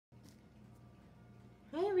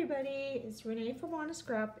Hi everybody, it's Renee from Wanna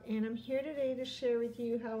Scrap, and I'm here today to share with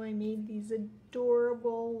you how I made these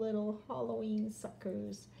adorable little Halloween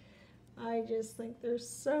suckers. I just think they're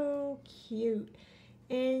so cute,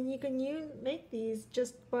 and you can make these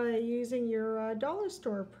just by using your dollar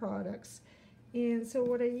store products. And so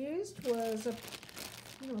what I used was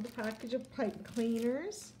the package of pipe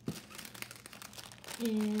cleaners,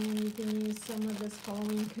 and you can use some of this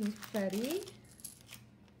Halloween confetti.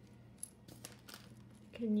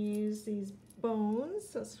 Can use these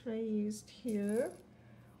bones, that's what I used here,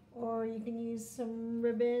 or you can use some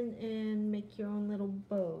ribbon and make your own little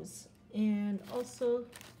bows, and also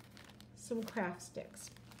some craft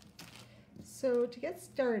sticks. So to get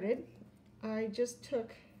started, I just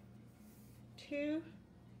took 2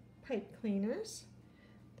 pipe cleaners,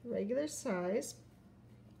 the regular size,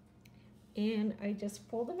 and I just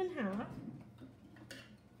fold them in half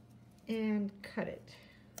and cut it.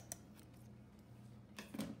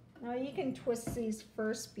 Now you can twist these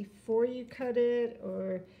first before you cut it,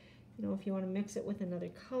 or if you want to mix it with another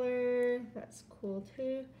color, that's cool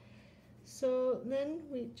too. So then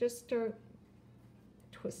we just start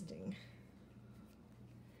twisting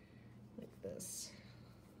like this.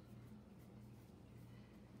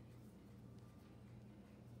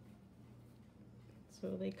 So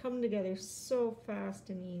they come together so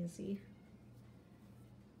fast and easy.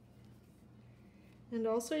 And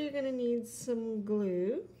also you're going to need some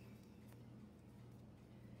glue.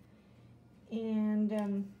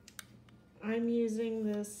 And I'm using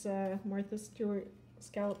this Martha Stewart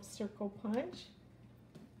Scallop Circle Punch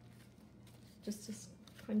just to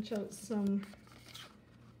punch out some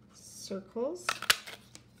circles.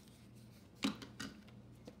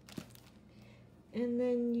 And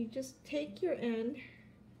then you just take your end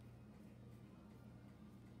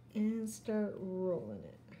and start rolling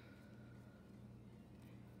it.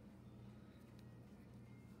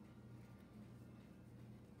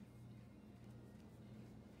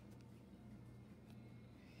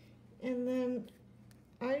 And then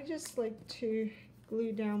I just like to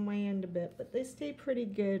glue down my end a bit, but they stay pretty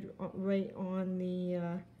good right on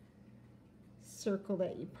the circle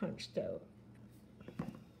that you punched out.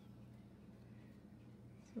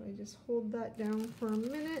 So I just hold that down for a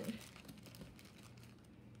minute,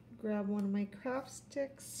 grab one of my craft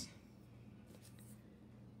sticks,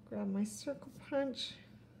 grab my circle punch,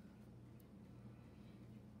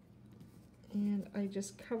 and I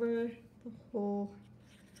just cover the whole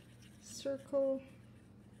circle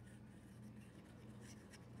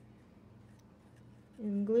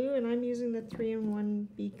in glue, and I'm using the 3-in-1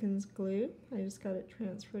 Beacons glue. I just got it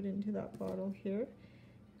transferred into that bottle here.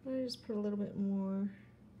 I just put a little bit more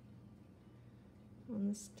on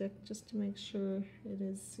the stick just to make sure it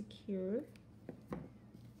is secure.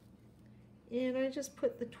 And I just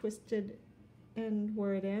put the twisted end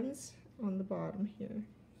where it ends on the bottom here.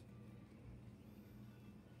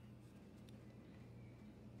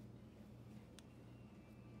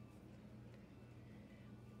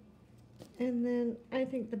 And then I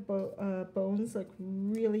think the bones look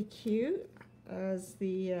really cute as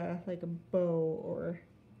the like a bow or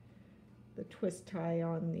the twist tie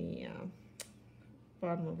on the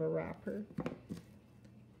bottom of a wrapper.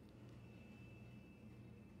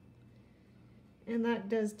 And that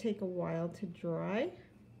does take a while to dry.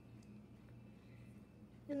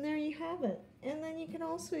 And there you have it. And then you can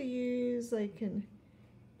also use like an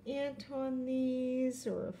ant on these,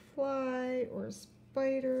 or a fly, or a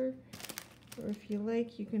spider. Or if you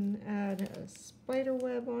like, you can add a spider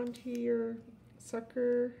web onto your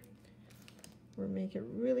sucker, or make it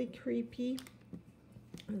really creepy,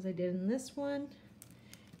 as I did in this one.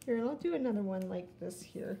 Here, and I'll do another one like this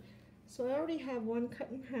here. So I already have one cut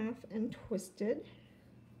in half and twisted.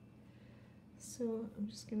 So I'm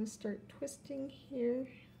just going to start twisting here.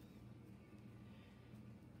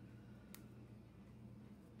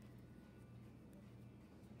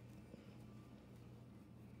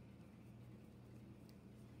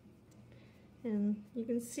 And you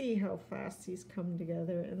can see how fast these come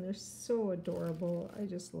together, and they're so adorable. I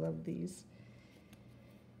just love these.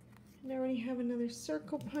 And I already have another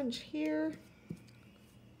circle punch here.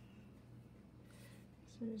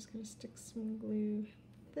 So I'm just going to stick some glue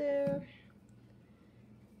there.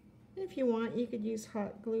 And if you want, you could use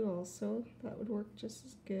hot glue also. That would work just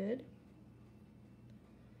as good.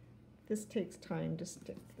 This takes time to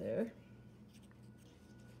stick there.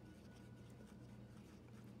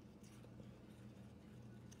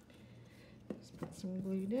 Put some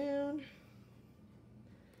glue down.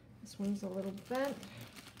 This one's a little bent.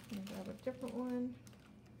 I'm going to grab a different one.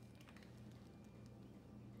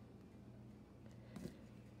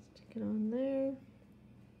 Stick it on there.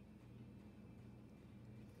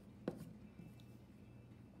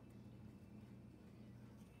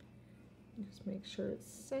 Just make sure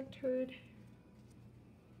it's centered.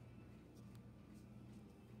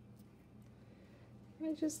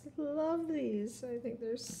 I just love these. I think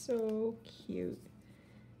they're so cute.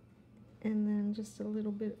 And then just a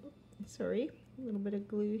little bit, sorry, a little bit of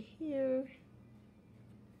glue here.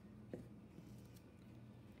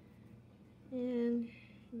 And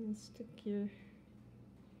stick your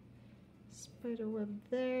spider web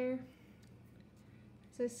there.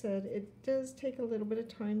 As I said, it does take a little bit of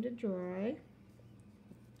time to dry.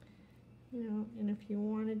 You know, and if you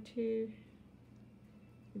wanted to,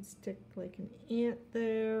 you'd stick like an ant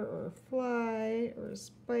there, or a fly, or a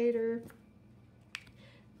spider.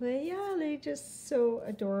 But yeah, they're just so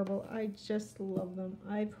adorable. I just love them.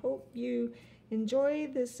 I hope you enjoy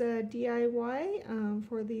this DIY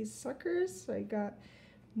for these suckers. I got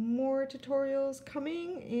more tutorials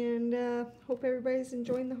coming, and hope everybody's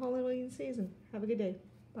enjoying the Halloween season. Have a good day.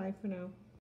 Bye for now.